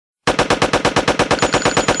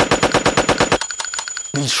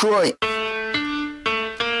Detroit.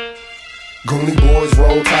 Goonie boys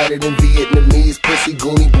roll tighter than Vietnamese pussy.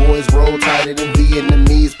 Goonie boys roll tighter than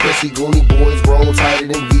Vietnamese pussy. Goonie boys roll tighter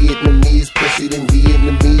than Vietnamese pussy. Than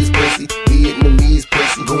Vietnamese pussy. Vietnamese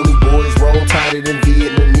pussy. Goonie boys roll tighter than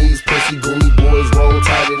Vietnamese pussy. Goonie boys roll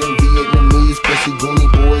tighter than Vietnamese pussy.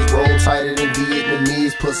 Goonie boys roll tighter than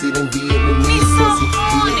Vietnamese pussy. Than Vietnamese pussy.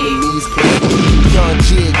 Vietnamese pussy. Young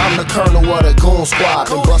Jig, I'm the colonel of the goon squad.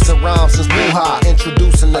 Been bustin' rhymes since Wuhan,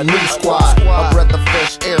 introducing a new squad. A breath of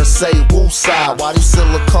fresh air, say woo side. While these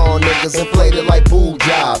silicone niggas inflated like boob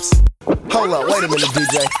jobs. Hold up, wait a minute,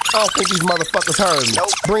 DJ. I don't think these motherfuckers heard me.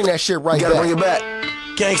 Bring that shit right back. Bring it back.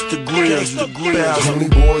 Gangsta grills, the grills.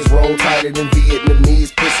 Goonie boys roll tighter than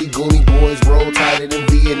Vietnamese pussy. Goonie boys roll tighter than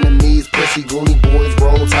Vietnamese pussy. Goonie boys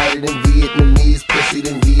roll tighter than Vietnamese pussy.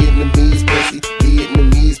 Than Vietnamese pussy.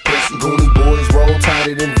 Vietnamese pussy. Goonie boys roll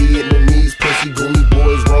tighter than Vietnamese pussy. Goonie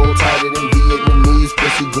boys roll tighter than Vietnamese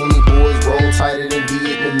pussy. Goonie boys roll tighter than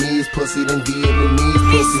Vietnamese pussy. Than Vietnamese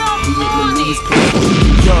pussy. Vietnamese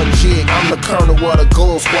pussy. Young Jig, I'm the colonel of the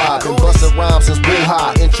goon squad. Been bustin' rhymes since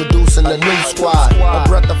Wuhan, introducing a new squad. A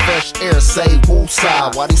breath of fresh air, say woo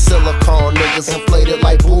side. While these silicone niggas inflated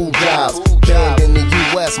like boob jobs. Banned in the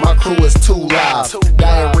US, my crew is too live.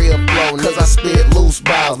 Diarrhea flow, cause I spit loose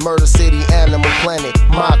bows. Murder City, Animal Planet,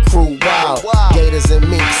 my crew wild. Gators and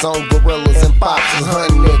minks on gorillas and foxes,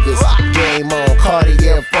 hunting niggas. Game on,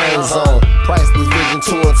 Cartier frames on. Priceless vision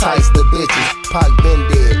to entice the bitches. Pac been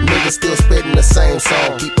dead, niggas still spitting the same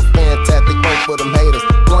song. Keep a fantastic hope for them haters.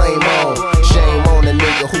 Blame on, shame on a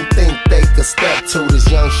nigga who think they could step to this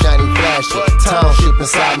young shiny flasher. Township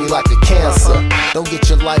inside me like a cancer. Don't get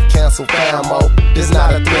your life canceled, famo. This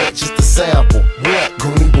not a threat, just a sample. What?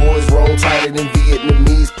 Goonie boys roll tighter than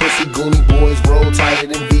Vietnamese pussy. Goonie boys roll tighter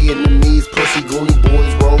than Vietnamese pussy. Goonie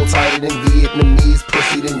boys roll tighter than Vietnamese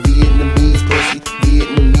pussy. Than Vietnamese pussy.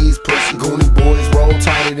 Vietnamese pussy. Goonie boys roll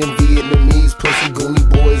tighter than Vietnamese pussy. Goonie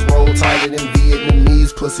boys roll tighter than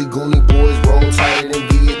Vietnamese pussy. Goonie boys roll tighter than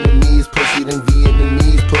Vietnamese pussy. Than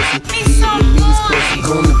Vietnamese pussy. Vietnamese pussy.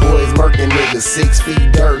 Goonie boys murking niggas, 6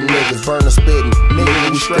 feet dirt niggas, burner spitting.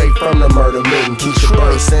 Nigga, we straight from the murder meeting. Keep your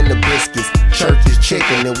bursts and the biscuits. Church is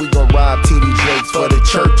chicken, and we gon' rob TD Jakes for the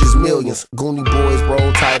church's millions. Goonie boys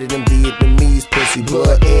roll tighter than Vietnamese pussy.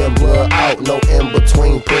 Blood in, blood out, no in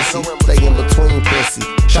between pussy. Stay in between pussy.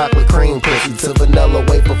 Chocolate cream pussy to vanilla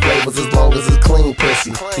wafer flavors as long as it's clean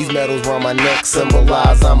pussy. These medals round my neck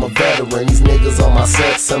symbolize I'm a veteran. These niggas on my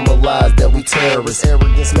set symbolize that we terrorists.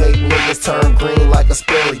 Arrogance make niggas turn green like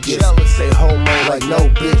asparagus. They homo like no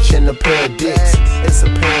bitch in a pair of dicks. It's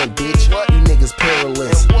apparent, bitch. You niggas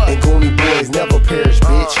perilous. And Goonie boys never perish,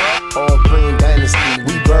 bitch. All green dynasty,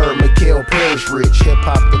 we burn Mikhail Parish rich. Hip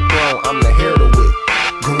hop the throne, I'm the hair to wit.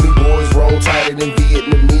 Goonie boys roll tighter than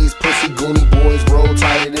Vietnamese pussy. Goonie boys roll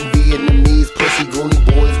tighter than Vietnamese pussy. Goonie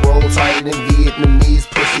boys roll tighter than Vietnamese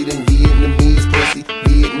pussy. Than Vietnamese pussy.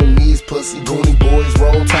 Vietnamese pussy. Goonie boys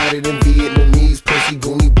roll tighter than Vietnamese pussy.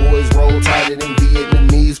 Goonie boys roll tighter than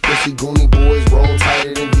Vietnamese pussy. Goonie boys roll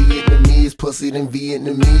tighter than Vietnamese pussy. Than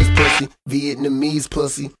Vietnamese pussy. Vietnamese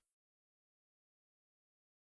pussy.